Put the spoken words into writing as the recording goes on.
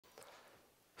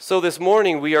So this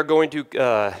morning we are going to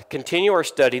continue our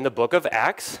study in the book of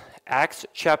Acts, Acts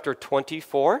chapter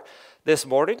 24 this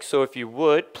morning. So if you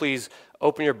would, please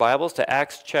open your Bibles to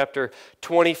Acts chapter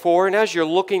 24. And as you're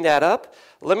looking that up,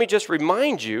 let me just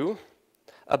remind you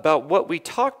about what we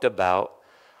talked about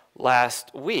last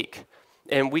week.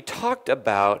 And we talked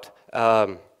about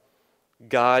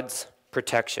God's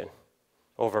protection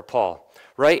over Paul,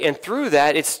 right? And through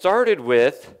that, it started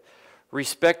with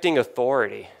respecting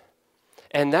authority.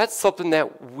 And that's something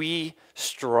that we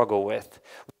struggle with.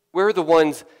 We're the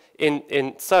ones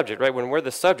in subject, right? When we're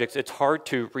the subjects, it's hard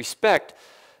to respect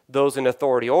those in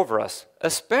authority over us,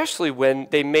 especially when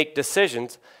they make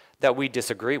decisions that we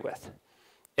disagree with.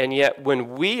 And yet,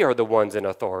 when we are the ones in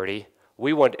authority,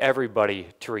 we want everybody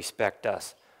to respect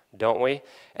us, don't we?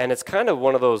 And it's kind of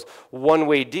one of those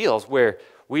one-way deals where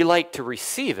we like to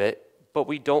receive it, but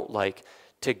we don't like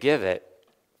to give it.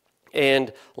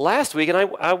 And last week, and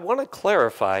I want to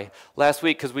clarify last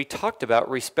week because we talked about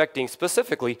respecting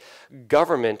specifically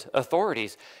government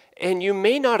authorities. And you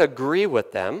may not agree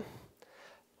with them,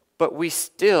 but we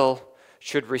still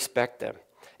should respect them.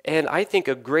 And I think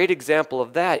a great example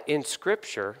of that in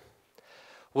Scripture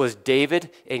was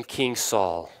David and King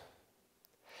Saul.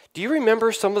 Do you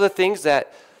remember some of the things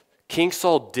that King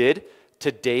Saul did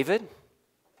to David?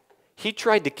 He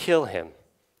tried to kill him.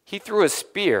 He threw a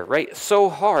spear, right, so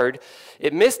hard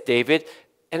it missed David,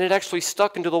 and it actually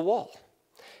stuck into the wall.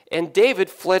 And David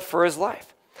fled for his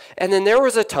life. And then there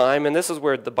was a time, and this is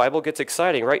where the Bible gets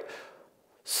exciting, right?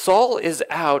 Saul is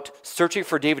out searching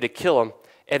for David to kill him,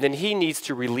 and then he needs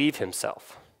to relieve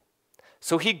himself.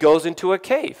 So he goes into a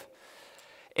cave.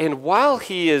 And while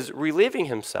he is relieving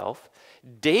himself,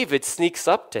 David sneaks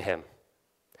up to him.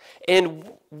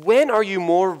 And when are you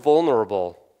more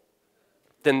vulnerable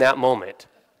than that moment?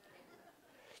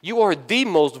 You are the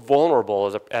most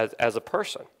vulnerable as a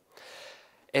person.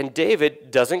 And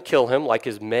David doesn't kill him like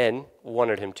his men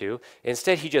wanted him to.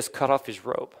 Instead, he just cut off his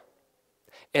robe.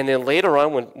 And then later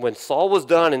on, when Saul was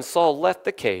done and Saul left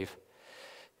the cave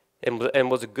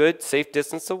and was a good, safe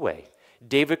distance away,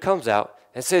 David comes out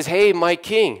and says, "Hey, my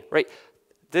king," right?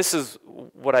 This is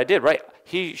what I did, right?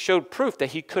 He showed proof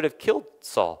that he could have killed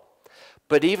Saul.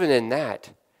 But even in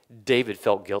that, David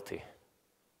felt guilty.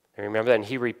 And remember that? And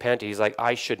he repented. He's like,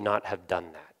 I should not have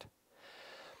done that.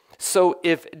 So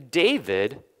if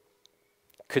David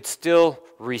could still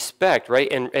respect, right,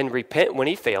 and repent when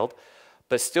he failed,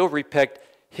 but still respect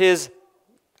his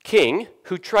king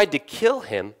who tried to kill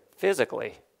him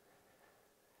physically,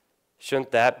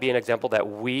 shouldn't that be an example that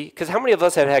because how many of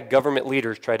us have had government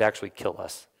leaders try to actually kill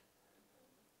us?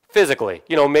 Physically.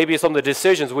 You know, maybe some of the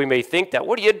decisions we may think that,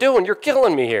 what are you doing? You're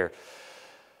killing me here.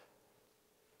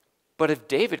 But if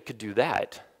David could do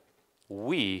that,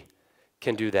 we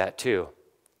can do that too.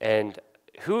 And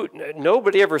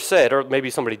nobody ever said, or maybe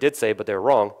somebody did say, but they're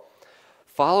wrong,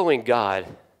 following God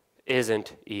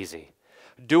isn't easy.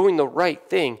 Doing the right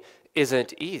thing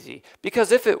isn't easy.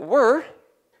 Because if it were,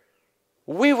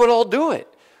 we would all do it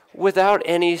without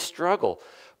any struggle.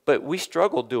 But we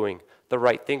struggle doing the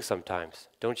right thing sometimes,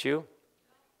 don't you?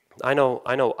 I know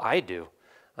I do.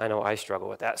 I know I struggle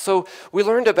with that. So we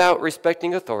learned about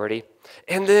respecting authority,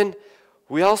 and then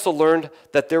we also learned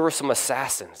that there were some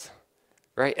assassins,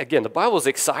 right? Again, the Bible is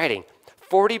exciting.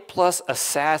 40-plus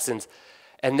assassins,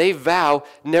 and they vow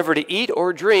never to eat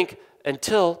or drink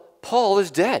until Paul is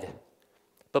dead.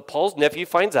 But Paul's nephew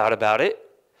finds out about it,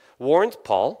 warns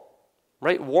Paul,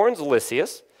 right? Warns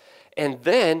Lysias, and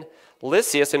then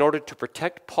Lysias, in order to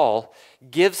protect Paul,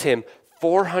 gives him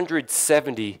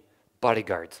 470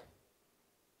 bodyguards.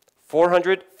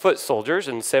 400 foot soldiers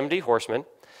and 70 horsemen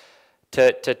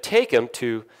to take him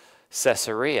to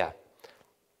Caesarea.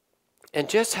 And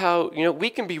just how, we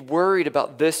can be worried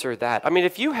about this or that. I mean,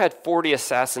 if you had 40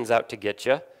 assassins out to get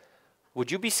you,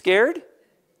 would you be scared?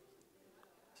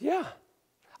 Yeah.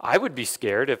 I would be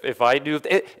scared if I knew.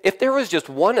 If there was just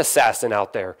one assassin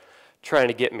out there trying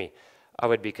to get me, I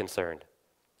would be concerned.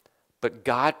 But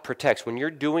God protects when you're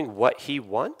doing what he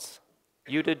wants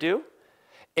you to do.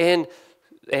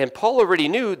 And Paul already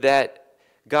knew that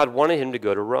God wanted him to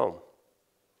go to Rome.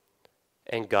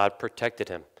 And God protected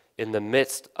him in the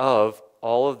midst of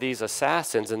all of these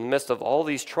assassins, in the midst of all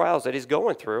these trials that he's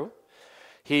going through.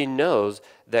 He knows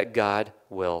that God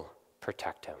will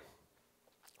protect him.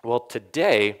 Well,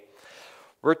 today,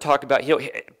 we're talking about,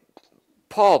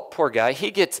 Paul, poor guy, he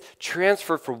gets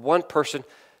transferred from one person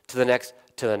to the next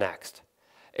to the next.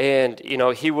 And,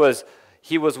 he was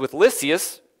with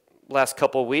Lysias last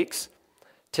couple of weeks.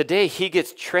 Today, he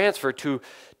gets transferred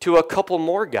to a couple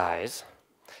more guys,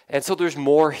 and so there's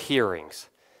more hearings.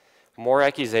 more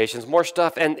accusations, more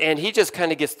stuff, and he just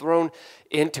kind of gets thrown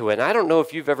into it. And I don't know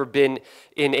if you've ever been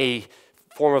in a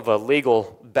form of a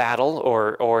legal battle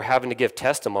or having to give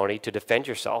testimony to defend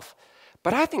yourself,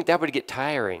 but I think that would get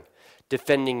tiring,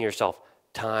 defending yourself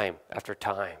time after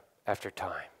time after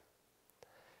time.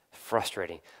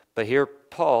 Frustrating. But here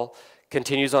Paul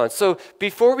continues on. So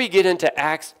before we get into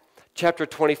Acts chapter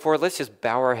 24, let's just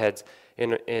bow our heads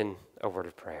in a word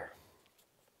of prayer.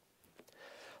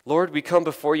 Lord, we come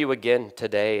before you again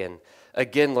today, and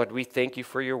again, Lord, we thank you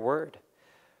for your word.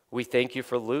 We thank you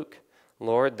for Luke,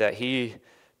 Lord, that he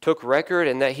took record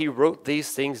and that he wrote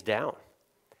these things down.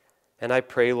 And I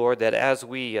pray, Lord, that as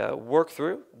we work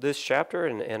through this chapter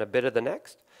and a bit of the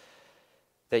next,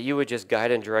 that you would just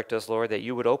guide and direct us, Lord, that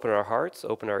you would open our hearts,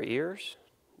 open our ears,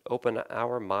 open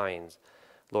our minds,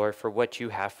 Lord, for what you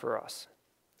have for us.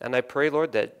 And I pray,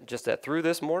 Lord, that through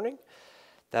this morning,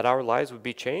 that our lives would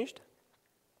be changed,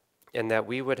 and that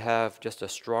we would have just a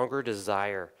stronger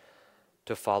desire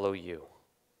to follow you.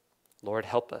 Lord,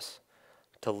 help us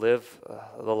to live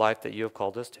the life that you have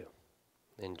called us to.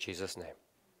 In Jesus' name,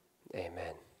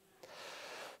 amen.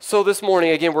 So this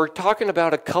morning, again, we're talking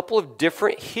about a couple of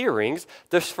different hearings.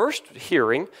 This first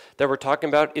hearing that we're talking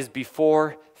about is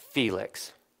before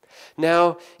Felix.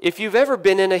 Now, if you've ever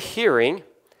been in a hearing,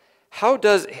 how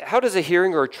does a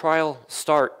hearing or a trial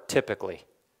start typically?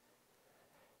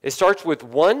 It starts with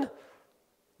one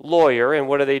lawyer, and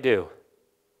what do?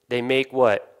 They make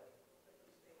what?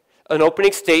 An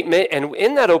opening statement, and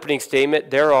in that opening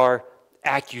statement, there are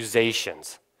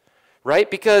accusations, right?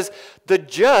 Because the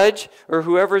judge or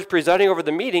whoever is presiding over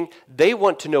the meeting, they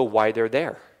want to know why they're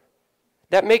there.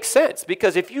 That makes sense,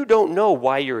 because if you don't know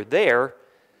why you're there,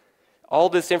 all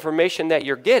this information that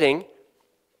you're getting,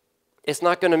 it's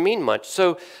not going to mean much.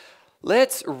 So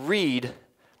let's read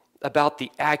about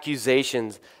the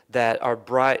accusations that are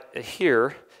brought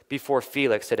here before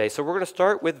Felix today. So we're going to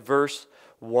start with verse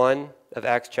 1 of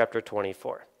Acts chapter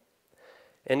 24.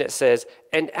 And it says,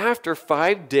 "And after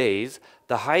 5 days,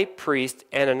 the high priest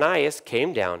Ananias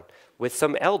came down with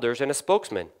some elders and a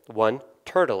spokesman, one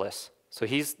Tertullus." So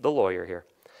he's the lawyer here.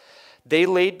 "They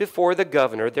laid before the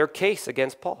governor their case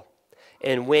against Paul.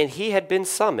 And when he had been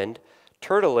summoned,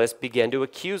 Tertullus began to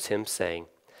accuse him, saying,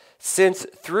 'Since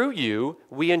through you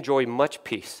we enjoy much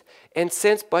peace, and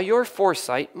since by your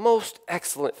foresight, most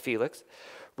excellent Felix,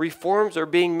 reforms are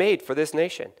being made for this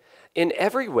nation, in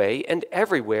every way and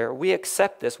everywhere we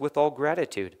accept this with all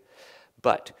gratitude.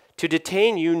 But to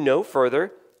detain you no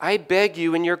further, I beg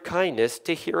you in your kindness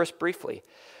to hear us briefly,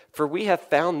 for we have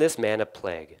found this man a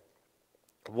plague,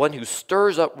 one who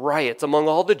stirs up riots among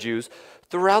all the Jews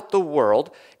throughout the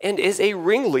world and is a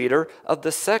ringleader of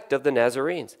the sect of the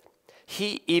Nazarenes.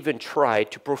 He even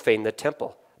tried to profane the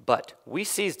temple, but we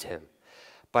seized him.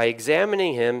 By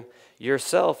examining him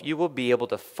yourself, you will be able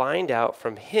to find out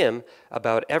from him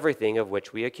about everything of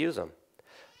which we accuse him.'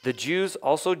 The Jews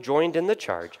also joined in the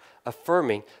charge,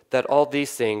 affirming that all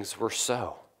these things were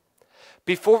so."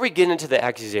 Before we get into the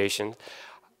accusations,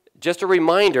 just a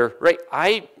reminder, right?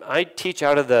 I teach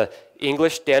out of the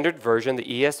English Standard Version, the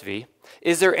ESV.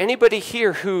 Is there anybody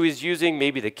here who is using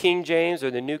maybe the King James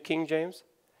or the New King James?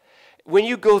 When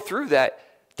you go through that,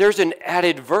 there's an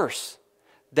added verse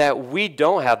that we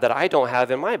don't have, that I don't have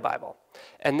in my Bible.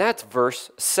 And that's verse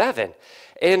 7.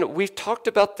 And we've talked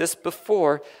about this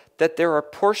before, that there are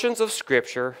portions of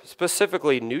Scripture,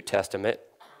 specifically New Testament,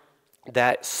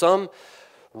 that some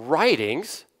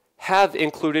writings have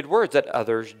included words that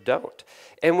others don't.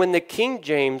 And when the King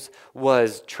James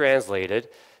was translated,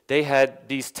 they had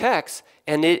these texts,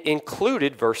 and it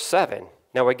included verse 7.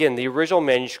 Now again, the original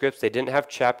manuscripts, they didn't have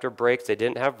chapter breaks, they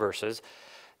didn't have verses.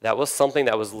 That was something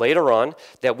that was later on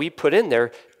that we put in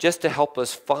there just to help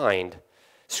us find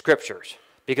scriptures.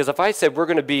 Because if I said we're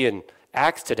going to be in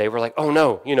Acts today, we're like, oh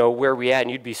no, where are we at?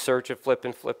 And you'd be searching,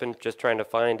 flipping, just trying to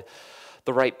find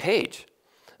the right page.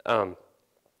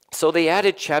 So they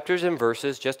added chapters and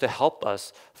verses just to help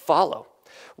us follow.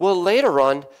 Well, later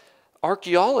on,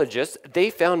 archaeologists, they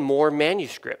found more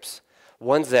manuscripts,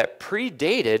 ones that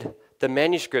predated the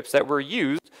manuscripts that were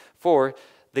used for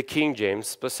the King James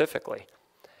specifically.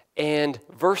 And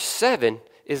verse 7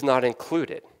 is not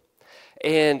included.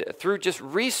 And through just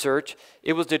research,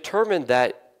 it was determined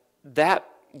that that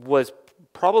was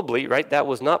probably, right, that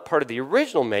was not part of the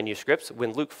original manuscripts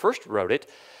when Luke first wrote it,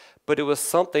 but it was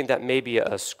something that maybe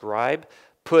a scribe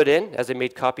put in as they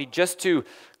made copy just to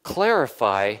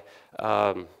clarify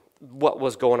what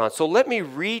was going on. So let me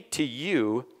read to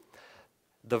you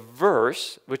the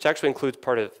verse, which actually includes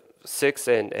part of 6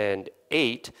 and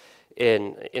 8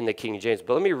 in the King James.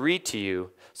 But let me read to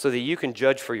you so that you can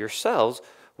judge for yourselves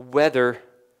whether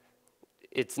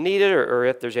it's needed or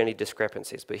if there's any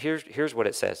discrepancies. But here's what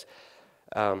it says.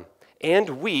 And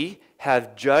we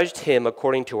have judged him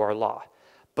according to our law.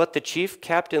 But the chief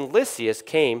captain Lysias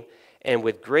came and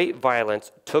with great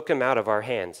violence took him out of our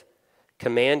hands,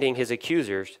 commanding his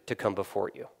accusers to come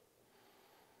before you.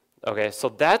 Okay, so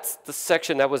that's the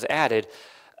section that was added.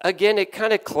 Again, it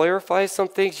kind of clarifies some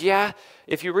things. Yeah,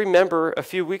 if you remember a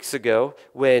few weeks ago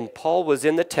when Paul was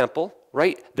in the temple,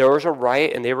 right, there was a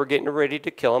riot and they were getting ready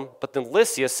to kill him, but then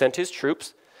Lysias sent his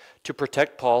troops to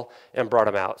protect Paul and brought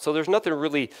him out. So there's nothing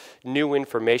really new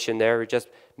information there. It just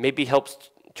maybe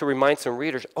helps to remind some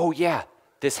readers, oh yeah,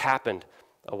 this happened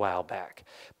a while back.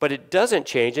 But it doesn't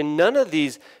change, and none of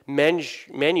these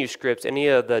manuscripts, any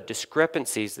of the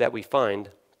discrepancies that we find,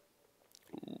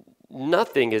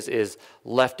 nothing is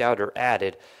left out or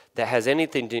added that has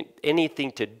anything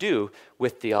to do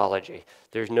with theology.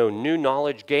 There's no new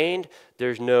knowledge gained.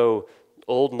 There's no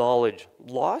old knowledge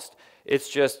lost. It's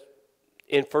just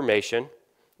information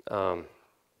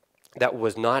that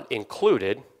was not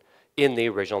included in the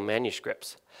original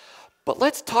manuscripts. But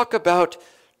let's talk about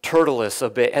Tertullus a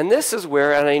bit. And this is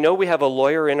where, and I know we have a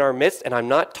lawyer in our midst, and I'm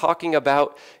not talking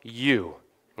about you,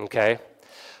 okay?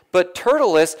 But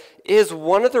Tertullus is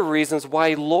one of the reasons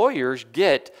why lawyers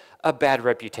get a bad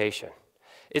reputation.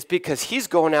 It's because he's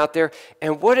going out there,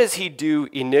 and what does he do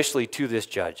initially to this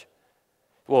judge?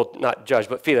 Well, not judge,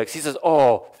 but Felix. He says,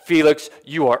 oh, Felix,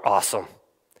 you are awesome.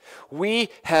 We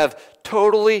have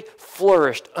totally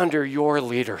flourished under your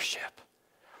leadership,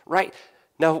 right?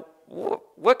 Now,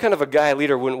 what kind of a guy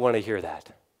leader wouldn't want to hear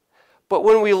that? But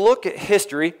when we look at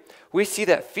history, we see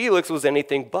that Felix was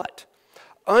anything but.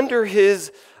 Under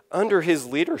his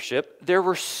leadership, there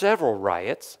were several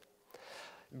riots.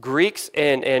 Greeks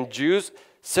and Jews,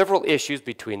 several issues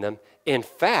between them. In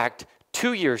fact,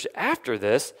 2 years after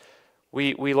this,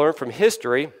 we learn from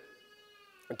history,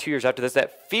 2 years after this,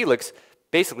 that Felix,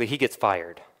 basically, he gets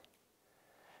fired.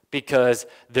 Because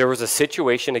there was a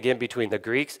situation, again, between the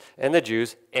Greeks and the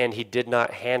Jews, and he did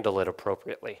not handle it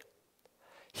appropriately.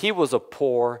 He was a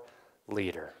poor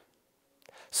leader.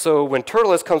 So when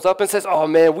Tertullus comes up and says, oh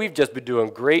man, we've just been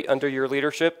doing great under your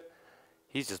leadership,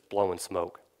 he's just blowing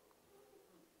smoke.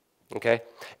 Okay?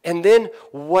 And then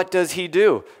what does he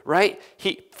do, right?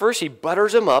 First he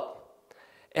butters him up,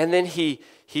 and then he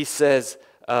says,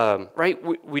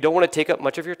 right, we don't want to take up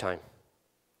much of your time.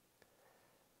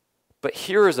 But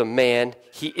here is a man,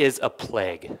 he is a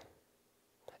plague.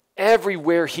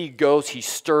 Everywhere he goes, he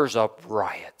stirs up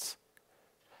riots.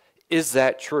 Is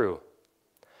that true?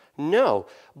 No.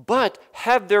 But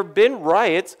have there been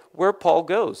riots where Paul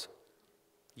goes?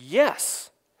 Yes.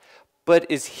 But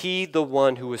is he the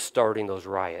one who is starting those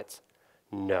riots?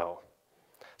 No.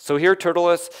 So here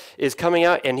Tertullus is coming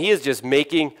out, and he is just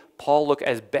making Paul look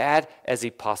as bad as he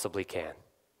possibly can.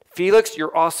 Felix,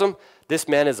 you're awesome. This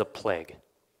man is a plague.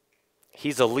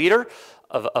 He's a leader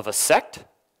of a sect,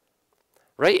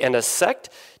 right? And a sect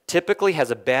typically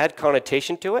has a bad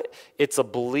connotation to it. It's a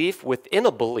belief within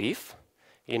a belief,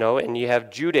 you know, and you have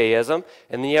Judaism,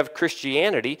 and then you have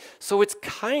Christianity. So it's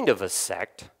kind of a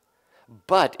sect,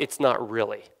 but it's not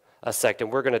really a sect.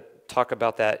 And we're going to talk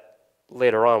about that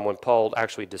later on when Paul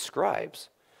actually describes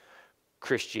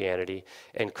Christianity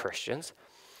and Christians.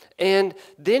 And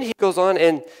then he goes on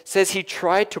and says he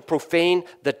tried to profane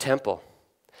the temple.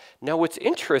 Now, what's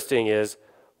interesting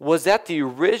was that the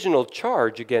original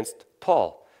charge against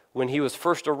Paul when he was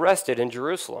first arrested in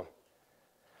Jerusalem?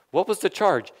 What was the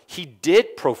charge? He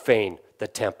did profane the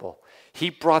temple.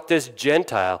 He brought this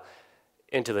Gentile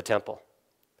into the temple.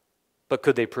 But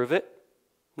could they prove it?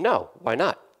 No. Why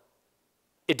not?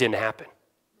 It didn't happen.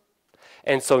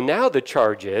 And so now the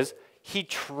charge is he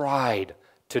tried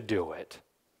to do it.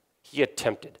 He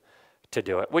attempted to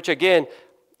do it, which again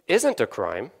isn't a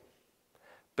crime.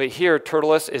 But here,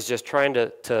 Tertullus is just trying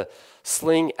to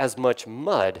sling as much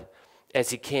mud as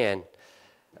he can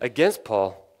against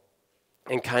Paul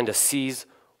and kind of sees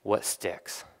what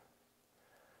sticks.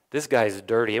 This guy's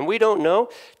dirty. And we don't know.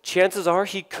 Chances are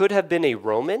he could have been a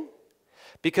Roman,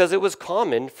 because it was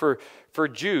common for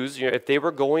Jews, you know, if they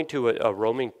were going to a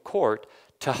Roman court,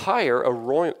 to hire a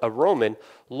Roman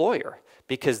lawyer,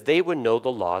 because they would know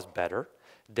the laws better.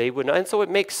 And so it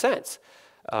makes sense.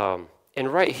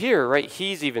 And right here, right,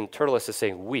 Tertullus is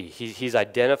saying we. He's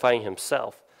identifying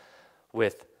himself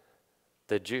with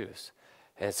the Jews.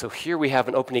 And so here we have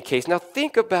an opening case. Now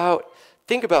think about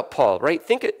Paul, right?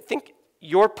 Think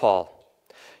you're Paul.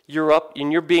 You're up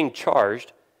and you're being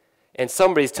charged, and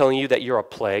somebody's telling you that you're a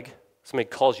plague. Somebody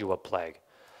calls you a plague.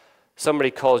 Somebody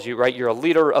calls you, right, you're a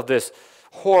leader of this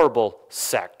horrible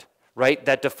sect, right,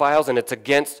 that defiles, and it's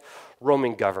against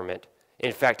Roman government.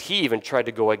 In fact, he even tried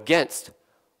to go against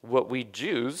what we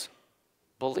Jews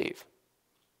believe.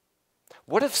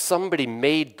 What if somebody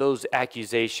made those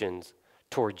accusations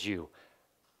towards you?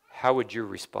 How would you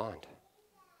respond?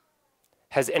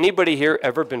 Has anybody here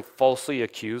ever been falsely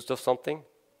accused of something?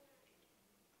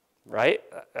 Right?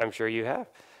 I'm sure you have.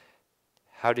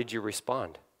 How did you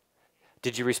respond?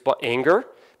 Did you respond anger?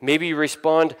 Maybe you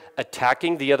respond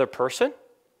attacking the other person?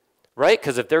 Right?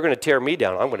 Because if they're going to tear me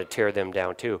down, I'm going to tear them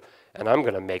down too. And I'm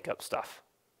going to make up stuff.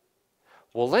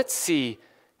 Well, let's see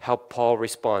how Paul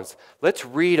responds. Let's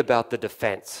read about the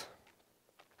defense.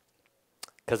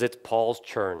 Because it's Paul's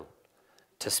turn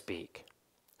to speak.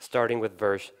 Starting with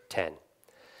verse 10.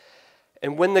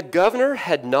 And when the governor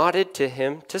had nodded to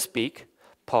him to speak,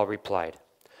 Paul replied,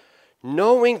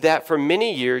 knowing that for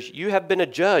many years you have been a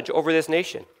judge over this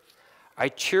nation, I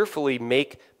cheerfully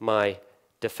make my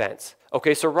defense.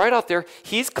 Okay, so right off there,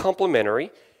 he's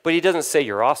complimentary, but he doesn't say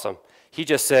you're awesome. He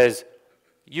just says,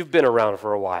 you've been around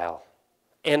for a while,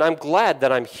 and I'm glad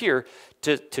that I'm here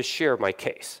to share my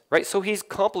case, right? So he's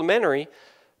complimentary,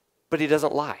 but he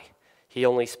doesn't lie. He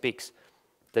only speaks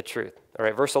the truth. All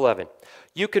right, verse 11.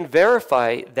 You can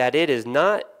verify that it is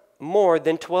not more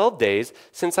than 12 days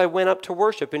since I went up to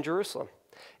worship in Jerusalem,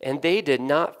 and they did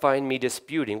not find me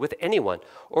disputing with anyone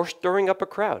or stirring up a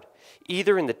crowd,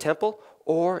 either in the temple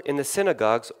or in the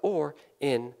synagogues or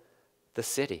in the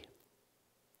city.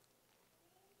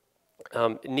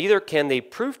 Neither can they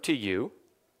prove to you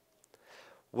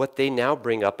what they now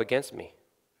bring up against me.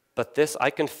 But this I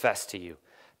confess to you,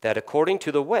 that according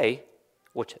to the way,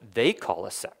 which they call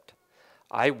a sect,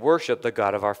 I worship the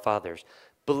God of our fathers,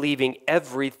 believing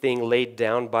everything laid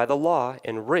down by the law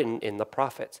and written in the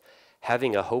prophets,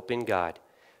 having a hope in God,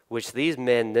 which these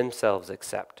men themselves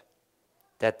accept,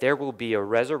 that there will be a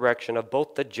resurrection of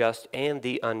both the just and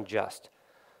the unjust.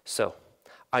 So,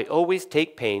 I always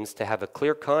take pains to have a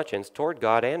clear conscience toward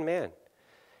God and man.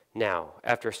 Now,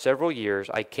 after several years,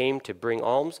 I came to bring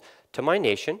alms to my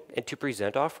nation and to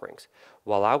present offerings.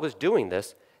 While I was doing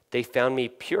this, they found me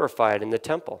purified in the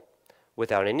temple,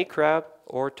 without any crowd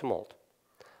or tumult.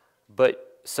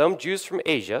 But some Jews from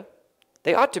Asia,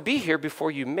 they ought to be here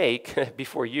before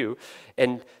you,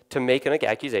 and to make an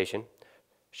accusation,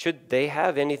 should they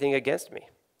have anything against me.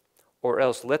 Or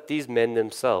else let these men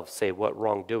themselves say what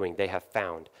wrongdoing they have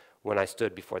found when I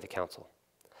stood before the council.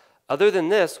 Other than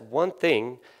this, one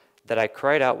thing that I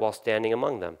cried out while standing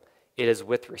among them, it is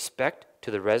with respect to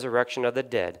the resurrection of the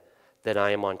dead that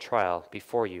I am on trial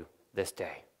before you this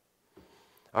day.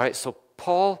 All right, so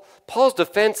Paul's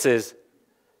defense is,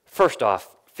 first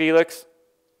off, Felix,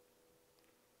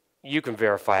 you can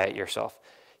verify it yourself.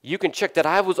 You can check that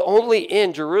I was only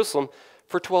in Jerusalem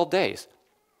for 12 days.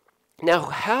 Now,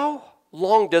 how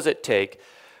long does it take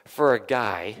for a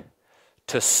guy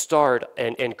to start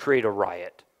and create a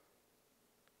riot?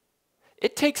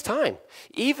 It takes time.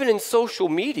 Even in social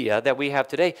media that we have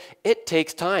today, it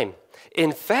takes time.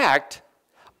 In fact,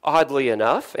 oddly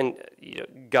enough, and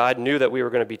God knew that we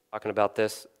were going to be talking about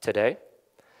this today,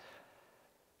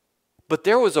 but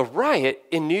there was a riot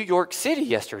in New York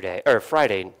City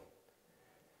Friday.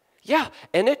 Yeah,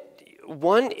 and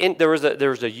there was a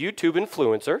YouTube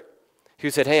influencer who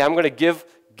said, "Hey, I'm going to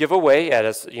give away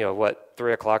at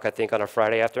 3 o'clock, I think, on a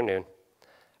Friday afternoon,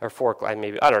 or 4 o'clock,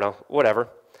 maybe, I don't know, whatever."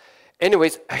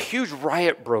 Anyways, a huge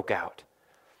riot broke out.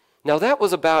 Now that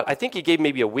was about, I think he gave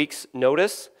maybe a week's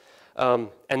notice,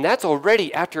 and that's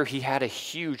already after he had a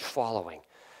huge following,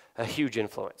 a huge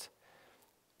influence,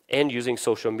 and using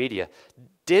social media.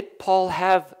 Did Paul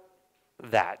have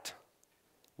that?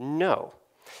 No.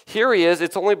 Here he is,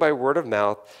 it's only by word of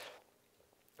mouth.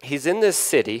 He's in this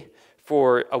city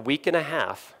for a week and a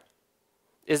half.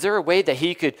 Is there a way that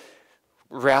he could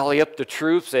rally up the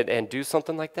troops and do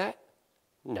something like that?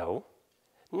 No,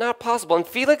 not possible. And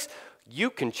Felix, you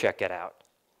can check it out.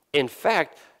 In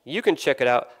fact, you can check it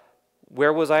out.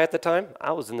 Where was I at the time?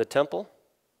 I was in the temple,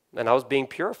 and I was being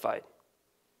purified.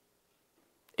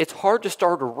 It's hard to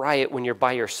start a riot when you're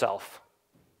by yourself.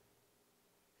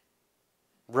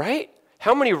 Right?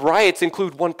 How many riots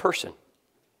include one person?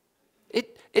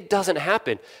 It doesn't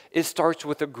happen. It starts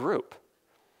with a group.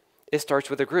 It starts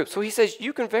with a group. So he says,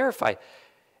 you can verify.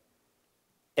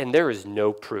 And there is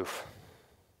no proof.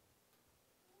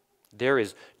 There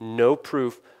is no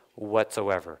proof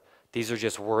whatsoever. These are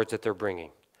just words that they're bringing,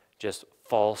 just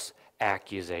false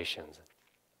accusations.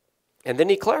 And then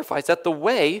he clarifies that the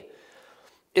way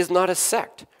is not a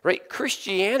sect, right?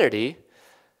 Christianity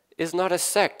is not a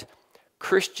sect.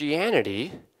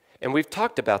 Christianity, and we've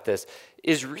talked about this,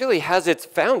 really has its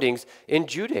foundings in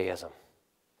Judaism,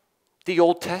 the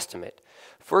Old Testament.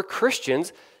 For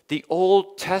Christians, the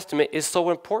Old Testament is so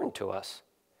important to us.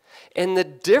 And the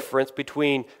difference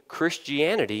between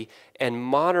Christianity and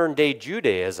modern day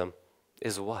Judaism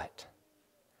is what?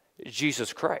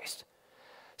 Jesus Christ.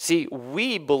 See,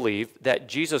 we believe that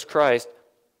Jesus Christ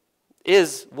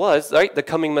was right, the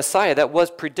coming Messiah that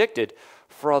was predicted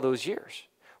for all those years.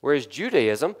 Whereas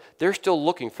Judaism, they're still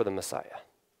looking for the Messiah.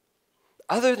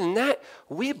 Other than that,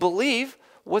 we believe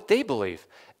what they believe.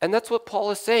 And that's what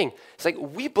Paul is saying. It's like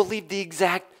we believe the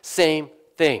exact same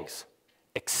things,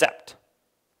 except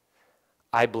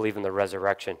I believe in the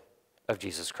resurrection of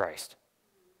Jesus Christ.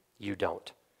 You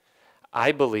don't.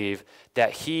 I believe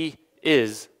that he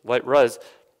is what was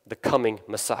the coming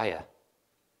Messiah.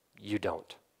 You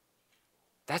don't.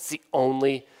 That's the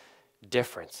only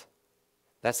difference.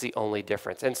 That's the only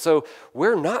difference. And so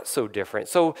we're not so different.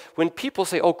 So when people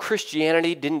say, oh,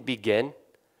 Christianity didn't begin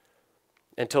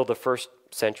until the first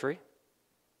century,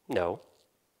 no.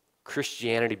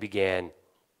 Christianity began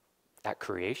at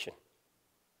creation.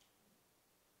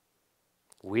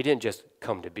 We didn't just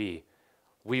come to be.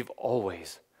 We've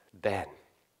always been.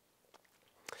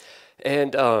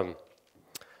 And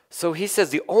so he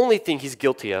says the only thing he's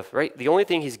guilty of, right? The only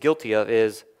thing he's guilty of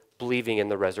is believing in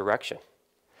the resurrection.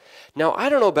 Now, I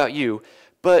don't know about you,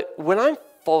 but when I'm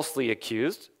falsely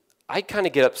accused, I kind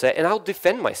of get upset and I'll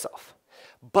defend myself.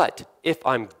 But if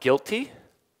I'm guilty,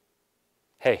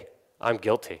 hey, I'm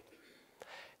guilty.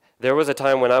 There was a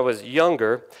time when I was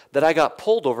younger that I got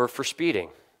pulled over for speeding,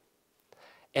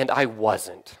 and I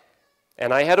wasn't.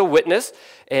 And I had a witness,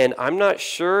 and I'm not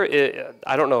sure,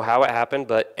 I don't know how it happened,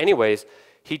 but anyways,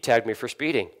 he tagged me for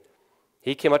speeding.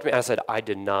 He came up to me and I said, I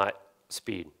did not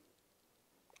speed.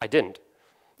 I didn't.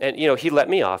 And, he let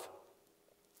me off.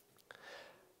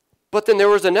 But then there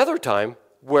was another time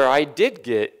where I did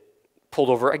get pulled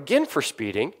over again for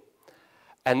speeding,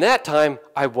 and that time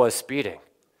I was speeding.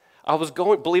 I was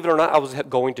going, believe it or not, I was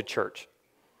going to church.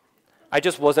 I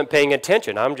just wasn't paying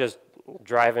attention. I'm just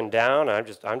driving down,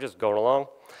 I'm just going along.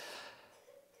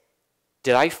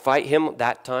 Did I fight him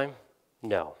that time?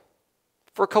 No.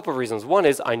 For a couple of reasons. One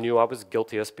is I knew I was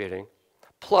guilty of speeding.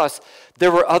 Plus,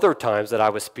 there were other times that I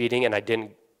was speeding and I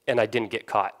didn't get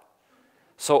caught.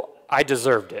 So I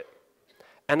deserved it.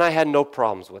 And I had no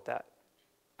problems with that.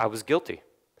 I was guilty.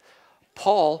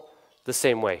 Paul, the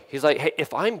same way. He's like, hey,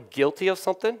 if I'm guilty of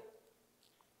something,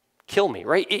 kill me,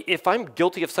 right? If I'm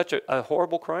guilty of such a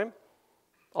horrible crime,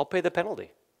 I'll pay the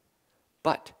penalty.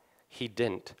 But he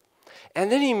didn't.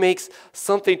 And then he makes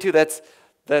something too that's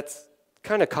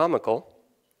kind of comical.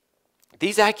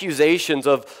 These accusations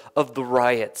of the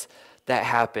riots that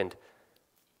happened.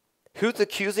 Who's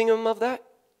accusing him of that?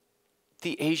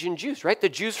 The Asian Jews, right? The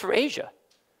Jews from Asia.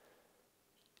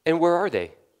 And where are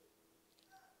they?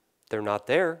 They're not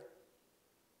there.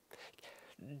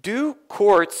 Do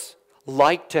courts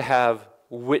like to have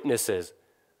witnesses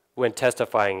when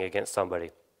testifying against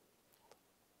somebody?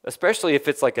 Especially if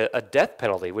it's like a death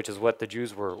penalty, which is what the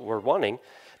Jews were wanting.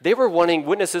 They were wanting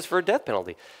witnesses for a death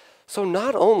penalty. So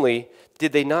not only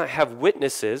did they not have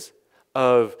witnesses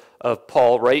of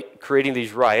Paul, right, creating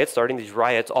these riots, starting these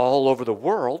riots all over the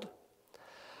world,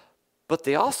 but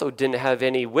they also didn't have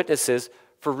any witnesses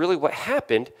for really what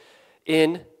happened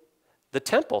in the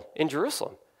temple in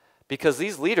Jerusalem. Because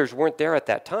these leaders weren't there at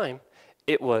that time.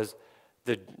 It was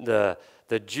the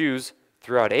Jews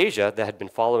throughout Asia that had been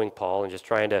following Paul and just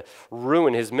trying to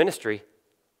ruin his ministry.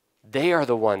 They are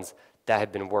the ones that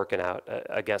had been working out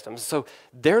against him. So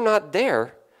they're not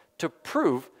there to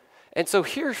prove. And so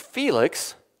here's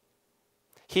Felix.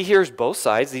 He hears both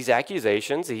sides, these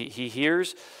accusations. He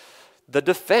hears the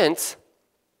defense.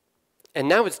 And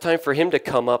now it's time for him to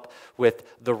come up with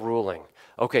the ruling.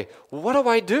 Okay, what do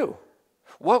I do?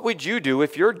 What would you do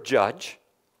if you're judge?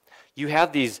 You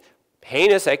have these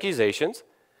heinous accusations,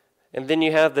 and then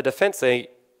you have the defense say,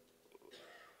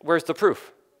 where's the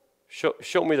proof?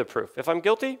 Show me the proof. If I'm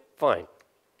guilty, fine.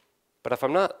 But if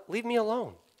I'm not, leave me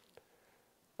alone.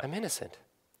 I'm innocent.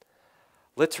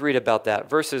 Let's read about that,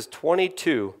 verses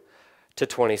 22 to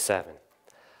 27.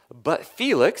 But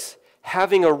Felix,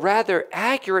 having a rather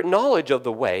accurate knowledge of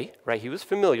the way, right, he was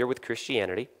familiar with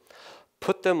Christianity,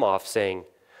 put them off, saying,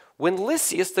 when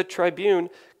Lysias the tribune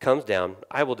comes down,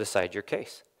 I will decide your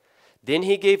case. Then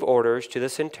he gave orders to the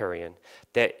centurion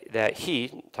that he,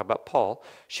 talk about Paul,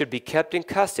 should be kept in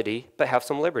custody but have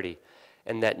some liberty,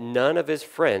 and that none of his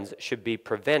friends should be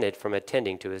prevented from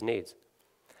attending to his needs.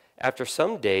 After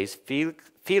some days,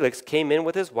 Felix came in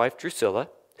with his wife Drusilla,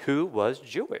 who was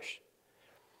Jewish.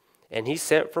 And he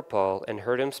sent for Paul and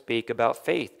heard him speak about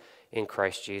faith in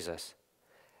Christ Jesus.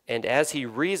 And as he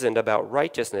reasoned about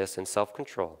righteousness and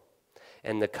self-control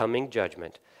and the coming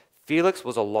judgment, Felix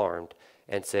was alarmed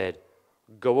and said,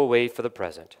 go away for the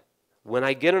present. When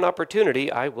I get an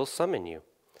opportunity, I will summon you."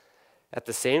 At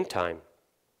the same time,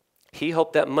 he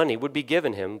hoped that money would be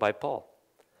given him by Paul.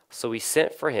 So he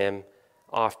sent for him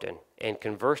often and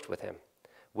conversed with him.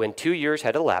 When 2 years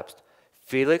had elapsed,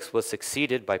 Felix was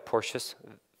succeeded by Porcius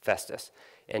Festus,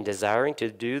 and desiring to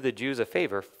do the Jews a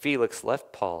favor, Felix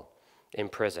left Paul in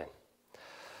prison.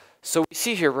 So we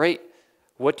see here, right,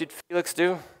 what did Felix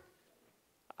do?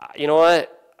 You know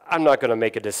what? I'm not going to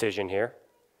make a decision here.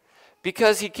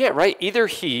 Because he can't, right? Either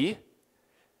he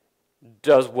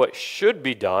does what should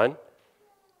be done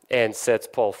and sets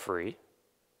Paul free,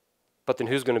 but then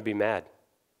who's going to be mad?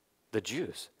 The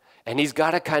Jews. And he's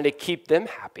got to kind of keep them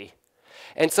happy.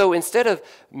 And so instead of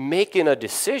making a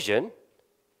decision,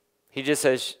 he just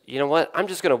says, you know what? I'm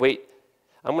just going to wait.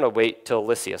 I'm going to wait till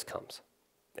Lysias comes.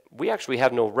 We actually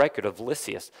have no record of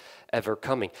Lysias ever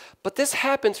coming. But this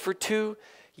happens for 2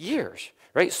 years,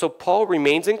 right? So Paul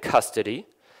remains in custody.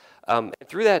 And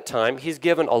through that time, he's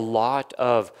given a lot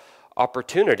of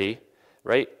opportunity,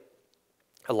 right?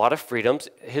 A lot of freedoms.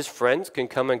 His friends can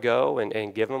come and go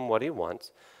and give him what he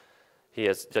wants. He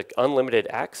has like unlimited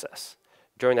access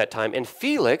during that time. And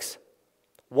Felix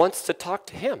wants to talk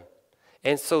to him.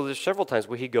 And so there's several times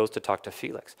where he goes to talk to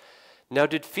Felix. Now,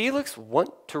 did Felix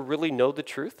want to really know the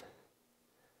truth?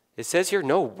 It says here,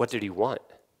 no. What did he want?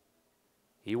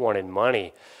 He wanted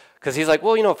money. Because he's like,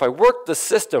 well, you know, if I work the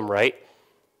system right,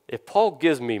 if Paul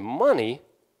gives me money,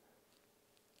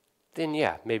 then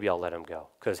yeah, maybe I'll let him go.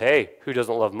 Because, hey, who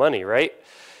doesn't love money, right?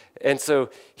 And so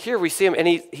here we see him, and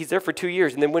he's there for 2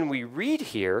 years. And then when we read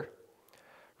here,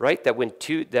 right, that when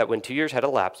 2 years had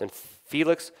elapsed and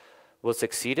Felix was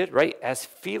succeeded, right, as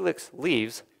Felix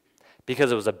leaves,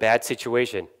 because it was a bad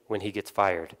situation when he gets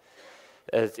fired.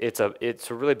 It's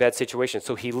a really bad situation.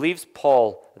 So he leaves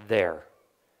Paul there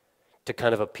to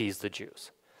kind of appease the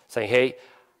Jews, saying, hey,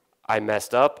 I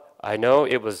messed up. I know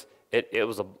it was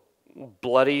a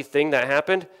bloody thing that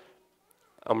happened.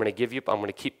 I'm going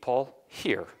to keep Paul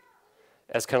here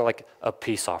as kind of like a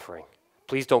peace offering.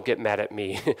 Please don't get mad at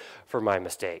me for my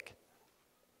mistake.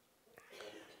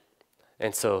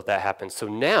 And so that happens. So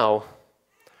now,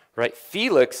 right,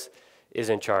 Felix is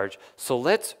in charge. So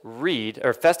let's read,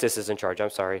 or Festus is in charge, I'm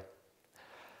sorry.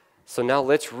 So now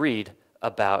let's read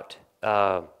about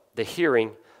the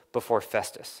hearing before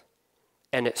Festus.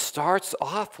 And it starts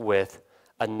off with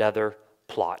another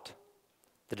plot.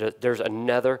 There's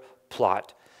another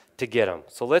plot to get him.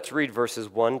 So let's read verses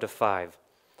 1 to 5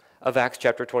 of Acts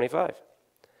chapter 25.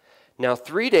 Now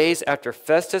 3 days after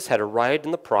Festus had arrived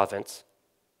in the province,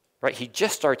 right, he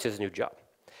just starts his new job.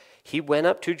 He went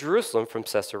up to Jerusalem from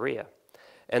Caesarea,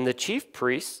 and the chief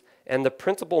priests and the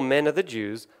principal men of the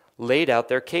Jews laid out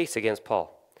their case against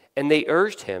Paul. And they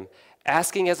urged him,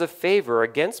 asking as a favor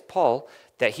against Paul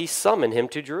that he summon him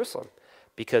to Jerusalem,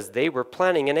 because they were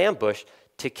planning an ambush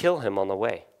to kill him on the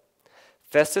way.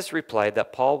 Festus replied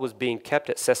that Paul was being kept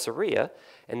at Caesarea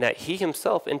and that he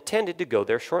himself intended to go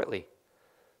there shortly.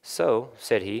 So,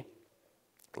 said he,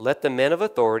 let the men of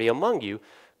authority among you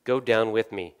go down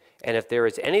with me, and if there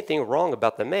is anything wrong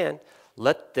about the man,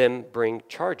 let them bring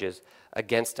charges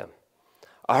against him.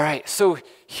 All right, so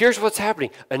here's what's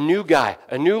happening. A new guy,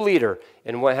 a new leader.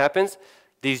 And what happens?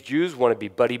 These Jews want to be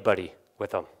buddy-buddy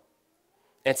with him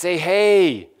and say,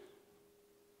 hey,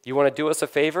 you want to do us a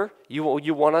favor? You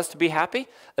want us to be happy?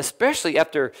 Especially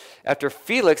after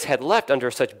Felix had left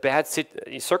under such bad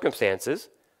circumstances,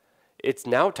 it's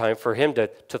now time for him to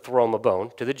throw him a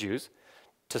bone to the Jews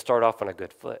to start off on a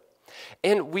good foot.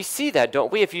 And we see that,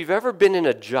 don't we? If you've ever been in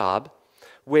a job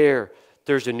where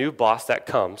there's a new boss that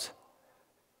comes,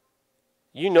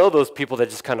 you know those people that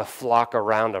just kind of flock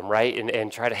around them, right?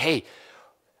 And try to, hey,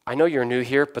 I know you're new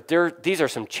here, but these are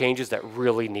some changes that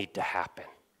really need to happen.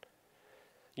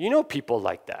 You know people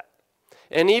like that.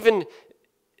 And even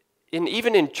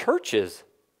in churches,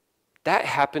 that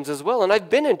happens as well. And I've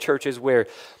been in churches where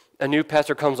a new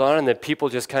pastor comes on and then people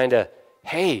just kind of,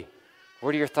 hey,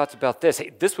 what are your thoughts about this?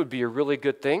 Hey, this would be a really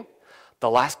good thing. The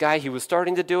last guy, he was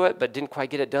starting to do it but didn't quite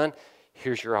get it done.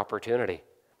 Here's your opportunity.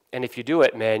 And if you do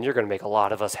it, man, you're going to make a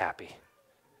lot of us happy.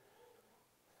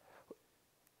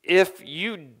 If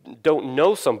you don't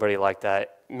know somebody like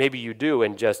that, maybe you do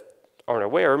and just aren't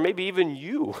aware, or maybe even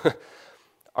you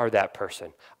are that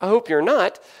person. I hope you're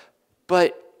not,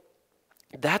 but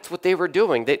that's what they were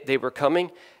doing. They were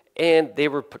coming and they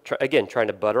were, again, trying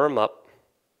to butter him up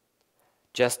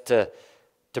just to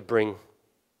bring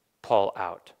Paul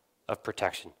out of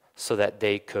protection so that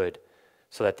they could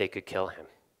kill him.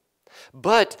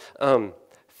 But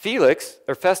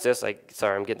Festus,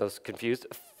 I'm getting those confused.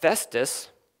 Festus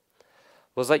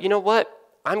was like, you know what?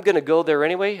 I'm going to go there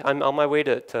anyway. I'm on my way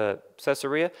to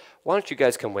Caesarea. Why don't you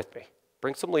guys come with me?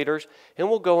 Bring some leaders, and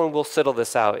we'll go and we'll settle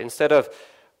this out instead of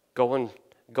going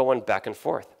back and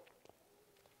forth.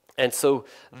 And so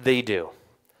they do.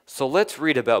 So let's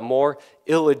read about more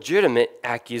illegitimate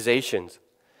accusations.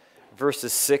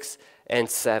 Verses 6 and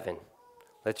 7.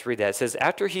 Let's read that. It says,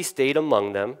 after he stayed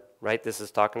among them, right, this is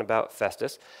talking about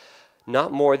Festus,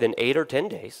 not more than 8 or 10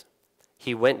 days,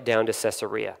 he went down to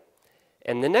Caesarea.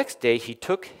 And the next day he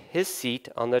took his seat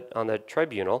on the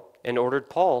tribunal and ordered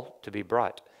Paul to be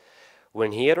brought.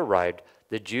 When he had arrived,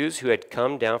 the Jews who had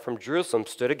come down from Jerusalem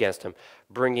stood against him,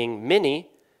 bringing many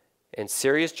and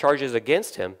serious charges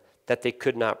against him that they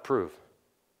could not prove.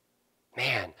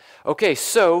 Man, okay,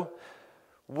 so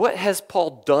what has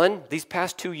Paul done these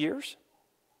past 2 years?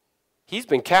 He's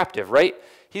been captive, right?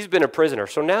 He's been a prisoner.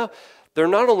 So now they're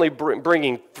not only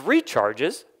bringing 3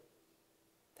 charges.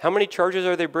 How many charges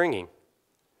are they bringing?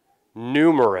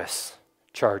 Numerous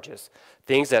charges.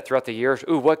 Things that throughout the years,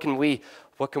 what can we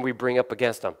bring up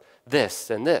against them? This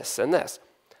and this and this.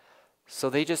 So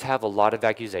they just have a lot of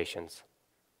accusations,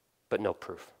 but no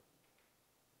proof.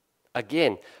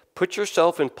 Again, put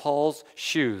yourself in Paul's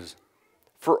shoes.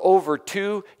 For over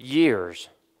 2 years,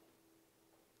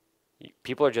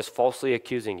 people are just falsely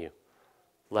accusing you,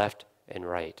 left and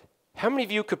right. How many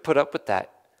of you could put up with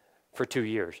that for 2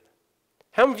 years?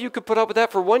 How many of you could put up with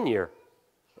that for 1 year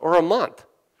or a month?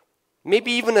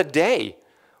 Maybe even a day,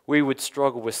 we would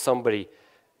struggle with somebody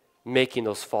making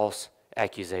those false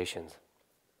accusations.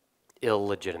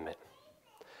 Illegitimate.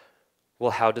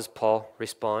 Well, how does Paul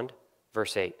respond?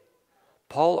 Verse 8.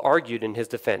 Paul argued in his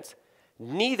defense,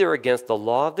 neither against the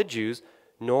law of the Jews,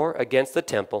 nor against the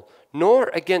temple, nor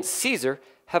against Caesar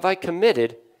have I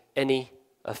committed any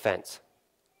offense.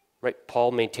 Right?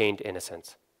 Paul maintained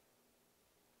innocence.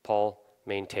 Paul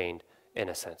maintained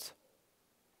innocence.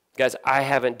 Guys, I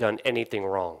haven't done anything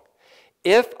wrong.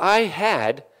 If I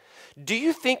had, do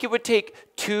you think it would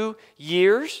take 2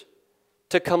 years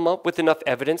to come up with enough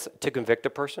evidence to convict a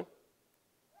person?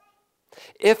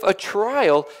 If a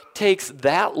trial takes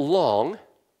that long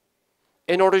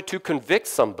in order to convict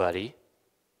somebody,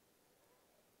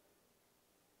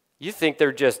 you think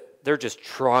they're just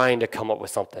trying to come up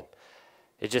with something.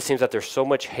 It just seems that there's so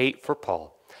much hate for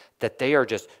Paul that they are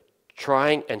just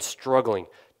trying and struggling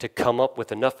to come up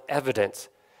with enough evidence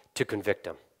to convict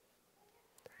him.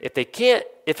 If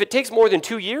it takes more than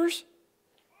 2 years,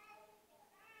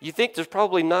 you think there's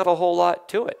probably not a whole lot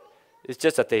to it. It's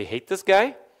just that they hate this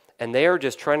guy, and they are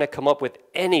just trying to come up with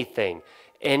anything,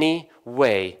 any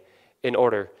way, in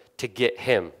order to get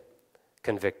him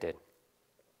convicted.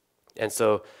 And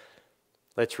so,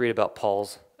 let's read about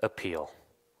Paul's appeal.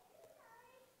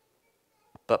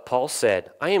 But Paul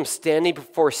said, I am standing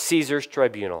before Caesar's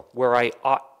tribunal, where I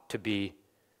ought to be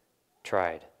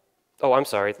tried. Oh, I'm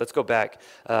sorry. Let's go back.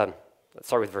 Let's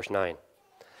start with verse 9.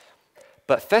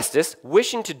 But Festus,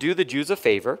 wishing to do the Jews a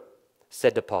favor,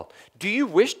 said to Paul, do you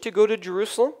wish to go to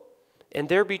Jerusalem and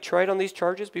there be tried on these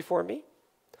charges before me?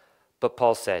 But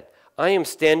Paul said, I am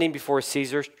standing before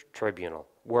Caesar's tribunal,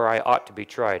 where I ought to be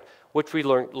tried, which we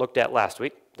looked at last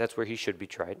week. That's where he should be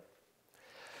tried.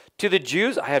 To the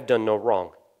Jews I have done no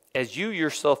wrong, as you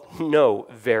yourself know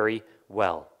very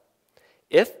well.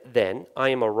 If then I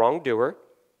am a wrongdoer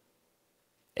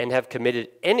and have committed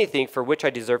anything for which I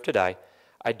deserve to die,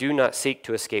 I do not seek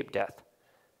to escape death.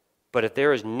 But if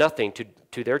there is nothing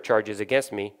to their charges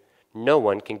against me, no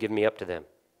one can give me up to them.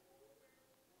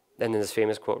 And then this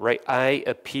famous quote, right? I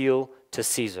appeal to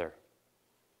Caesar.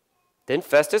 Then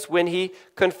Festus, when he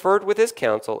conferred with his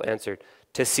council, answered,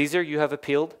 to Caesar you have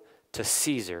appealed, to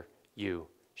Caesar you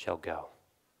shall go.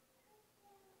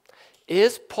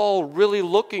 Is Paul really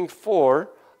looking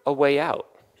for a way out?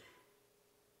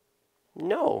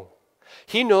 No.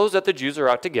 He knows that the Jews are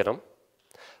out to get him.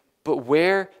 But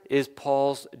where is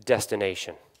Paul's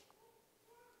destination?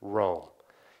 Rome.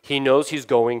 He knows he's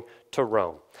going to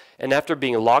Rome. And after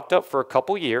being locked up for a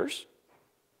couple years,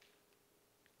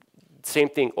 same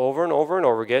thing over and over and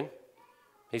over again,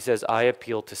 he says, I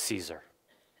appeal to Caesar.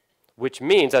 Which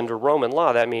means, under Roman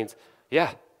law, that means,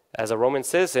 yeah, as a Roman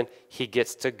citizen, he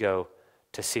gets to go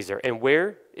to Caesar. And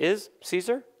where is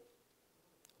Caesar?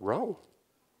 Rome.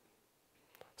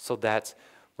 So that's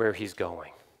where he's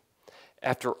going.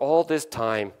 After all this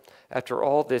time, after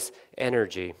all this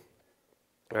energy,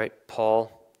 right,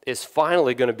 Paul is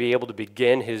finally going to be able to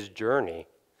begin his journey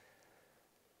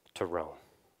to Rome.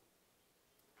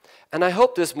 And I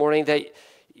hope this morning that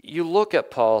you look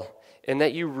at Paul and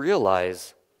that you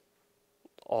realize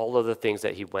all of the things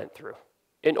that he went through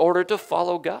in order to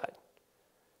follow God.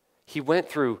 He went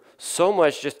through so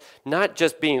much, just not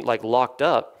just being like locked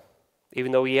up,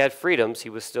 Even though he had freedoms, he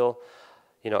was still,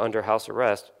 under house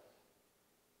arrest.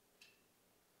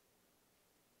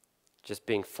 Just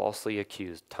being falsely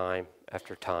accused time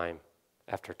after time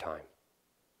after time.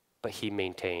 But he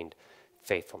maintained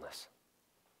faithfulness.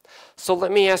 So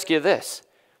let me ask you this.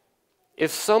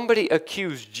 If somebody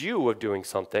accused you of doing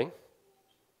something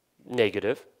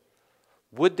negative,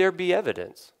 would there be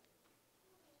evidence?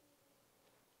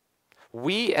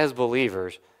 We as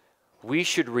believers, we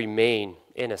should remain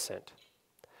innocent.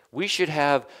 We should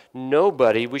have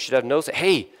nobody,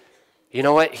 hey, you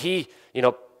know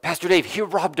what, Pastor Dave, he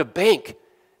robbed a bank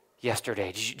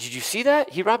yesterday. Did you see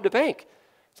that? He robbed a bank.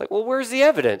 It's like, well, where's the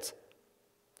evidence?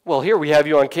 Well, here we have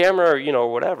you on camera,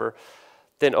 or whatever.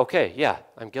 Then, okay, yeah,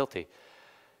 I'm guilty.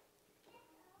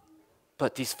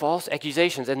 But these false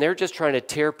accusations, and they're just trying to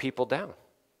tear people down.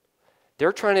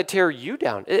 They're trying to tear you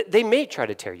down. They may try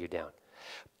to tear you down.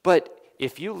 But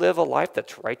if you live a life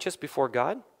that's righteous before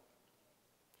God,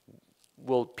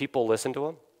 will people listen to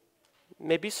them?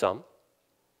 Maybe some.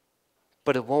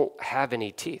 But it won't have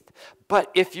any teeth. But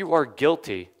if you are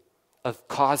guilty of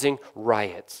causing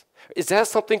riots, is that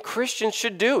something Christians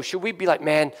should do? Should we be like,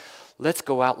 man, let's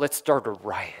go out, let's start a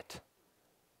riot?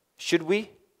 Should we?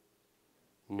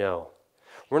 No.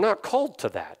 We're not called to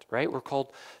that, right? We're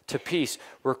called to peace.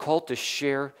 We're called to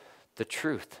share the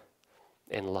truth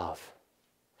and love.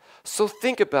 So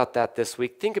think about that this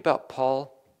week. Think about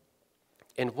Paul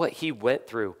and what he went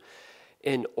through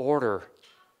in order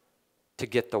to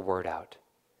get the word out,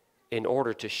 in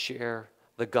order to share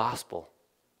the gospel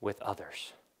with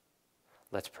others.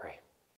 Let's pray.